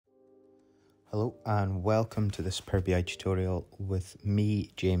Hello and welcome to this Power BI tutorial with me,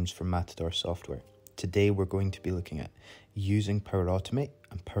 James from Matador Software. Today we're going to be looking at using Power Automate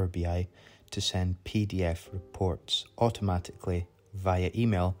and Power BI to send PDF reports automatically via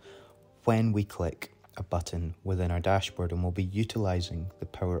email when we click a button within our dashboard, and we'll be utilizing the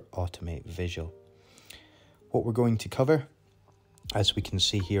Power Automate visual. What we're going to cover, as we can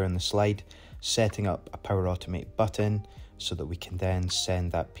see here on the slide, setting up a Power Automate button so that we can then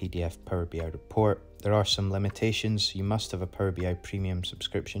send that PDF Power BI report. There are some limitations. You must have a Power BI premium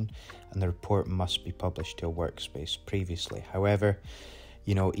subscription and the report must be published to a workspace previously. However,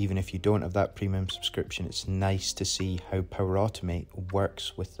 even if you don't have that premium subscription, it's nice to see how Power Automate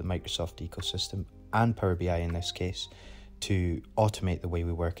works with the Microsoft ecosystem and Power BI in this case to automate the way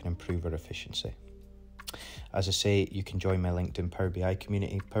we work and improve our efficiency. As I say, you can join my LinkedIn Power BI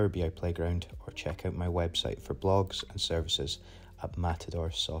community, Power BI Playground, or check out my website for blogs and services at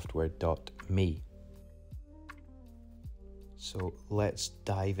matadorsoftware.me. So let's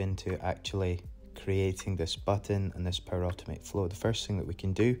dive into actually creating this button and this Power Automate flow. The first thing that we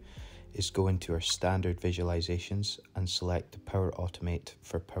can do is go into our standard visualizations and select the Power Automate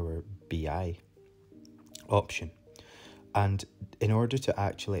for Power BI option. And in order to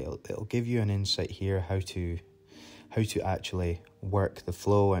actually, it'll give you an insight here how to actually work the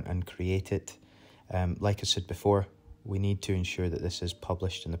flow and create it. Like I said before, we need to ensure that this is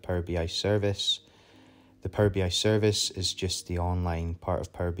published in the Power BI service. The Power BI service is just the online part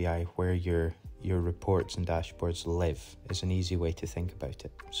of Power BI where your reports and dashboards live, is an easy way to think about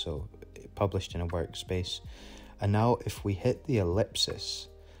it. So published in a workspace. And now if we hit the ellipsis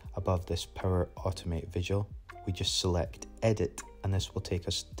above this Power Automate visual, we just select edit, and this will take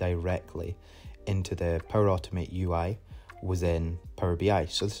us directly into the Power Automate UI within Power BI.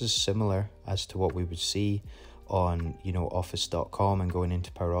 So this is similar as to what we would see on office.com and going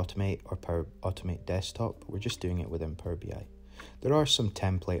into Power Automate or Power Automate Desktop. We're just doing it within Power BI. There are some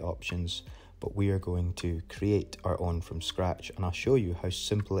template options, but we are going to create our own from scratch, and I'll show you how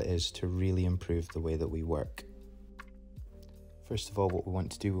simple it is to really improve the way that we work. First of all, what we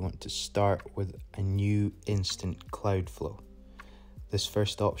want to do, we want to start with a new instant cloud flow. This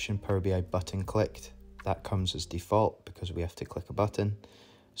first option, Power BI button clicked, that comes as default because we have to click a button.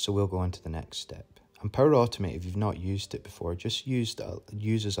 So we'll go on to the next step. And Power Automate, if you've not used it before, just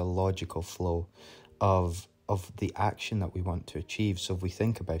uses a logical flow of the action that we want to achieve. So if we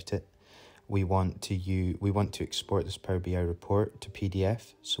think about it, we want to export this Power BI report to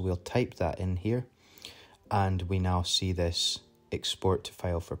PDF. So we'll type that in here, and we now see this export to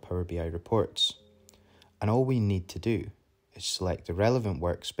file for Power BI reports. And all we need to do is select the relevant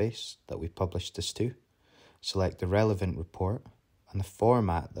workspace that we published this to, select the relevant report and the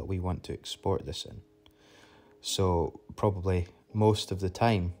format that we want to export this in. So probably most of the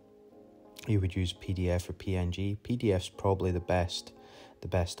time you would use PDF or PNG. PDF's probably the best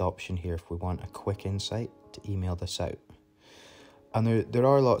option here if we want a quick insight to email this out. And there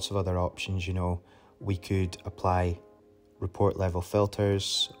are lots of other options. We could apply report level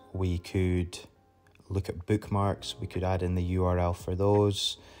filters, we could look at bookmarks, we could add in the URL for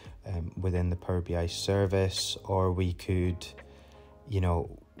those within the Power BI service, or we could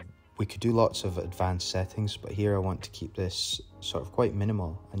do lots of advanced settings, but here I want to keep this sort of quite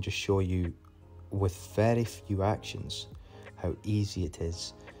minimal and just show you with very few actions how easy it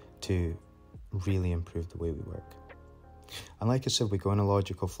is to really improve the way we work. And like I said, we go in a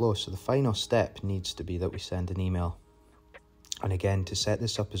logical flow, so the final step needs to be that we send an email. And again, to set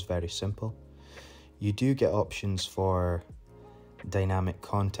this up is very simple. You do get options for dynamic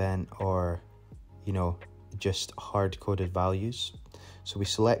content or, just hard-coded values. So we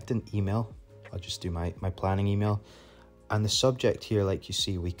select an email. I'll just do my planning email. And the subject here, like you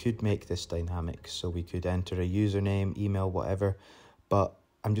see, we could make this dynamic. So we could enter a username, email, whatever. But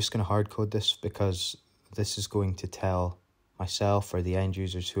I'm just going to hard-code this because this is going to tell myself or the end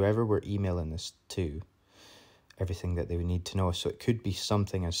users, whoever we're emailing this to, everything that they would need to know. So it could be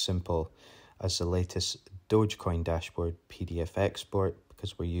something as simple as the latest Dogecoin dashboard PDF export,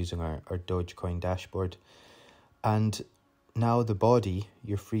 because we're using our Dogecoin dashboard. And now the body,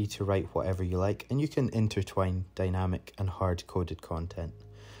 you're free to write whatever you like, and you can intertwine dynamic and hard-coded content.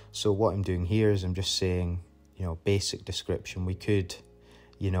 So what I'm doing here is I'm just saying, basic description. We could,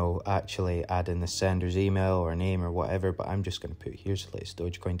 actually add in the sender's email or name or whatever, but I'm just going to put here's the latest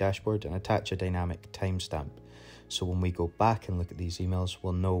Dogecoin dashboard and attach a dynamic timestamp. So when we go back and look at these emails,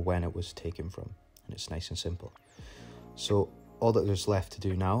 we'll know when it was taken from, and it's nice and simple. So all that there's left to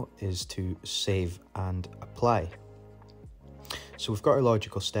do now is to save and apply. So we've got our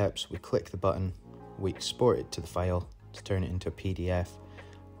logical steps. We click the button, we export it to the file to turn it into a PDF,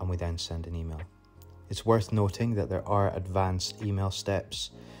 and we then send an email. It's worth noting that there are advanced email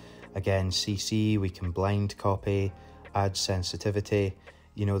steps. Again, CC, we can blind copy, add sensitivity.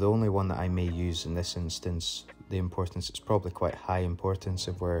 The only one that I may use in this instance, the importance, it's probably quite high importance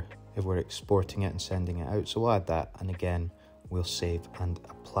if we're exporting it and sending it out. So we'll add that, and again, we'll save and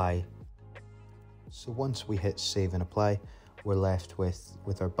apply. So once we hit save and apply, we're left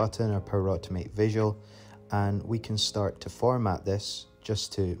with our button, our Power Automate visual, and we can start to format this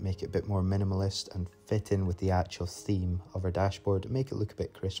just to make it a bit more minimalist and fit in with the actual theme of our dashboard and make it look a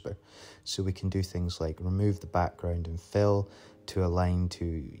bit crisper. So we can do things like remove the background and fill to align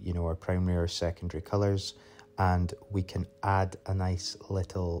to, our primary or secondary colors. And we can add a nice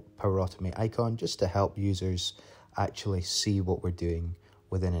little Power Automate icon just to help users actually see what we're doing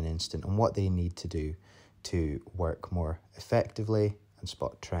within an instant and what they need to do to work more effectively and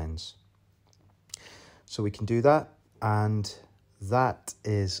spot trends. So we can do that, and that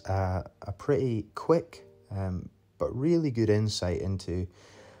is a pretty quick but really good insight into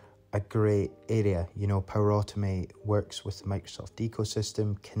a great area. Power Automate works with the Microsoft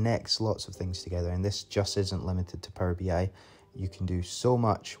ecosystem, connects lots of things together, and this just isn't limited to Power BI. You can do so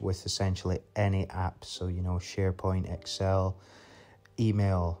much with essentially any app. So, SharePoint, Excel,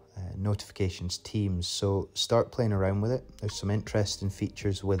 email, notifications, Teams. So start playing around with it. There's some interesting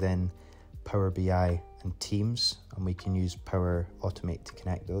features within Power BI and Teams, and we can use Power Automate to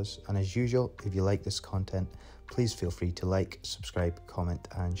connect those. And as usual, if you like this content, please feel free to like, subscribe, comment,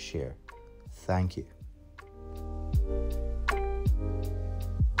 and share. Thank you.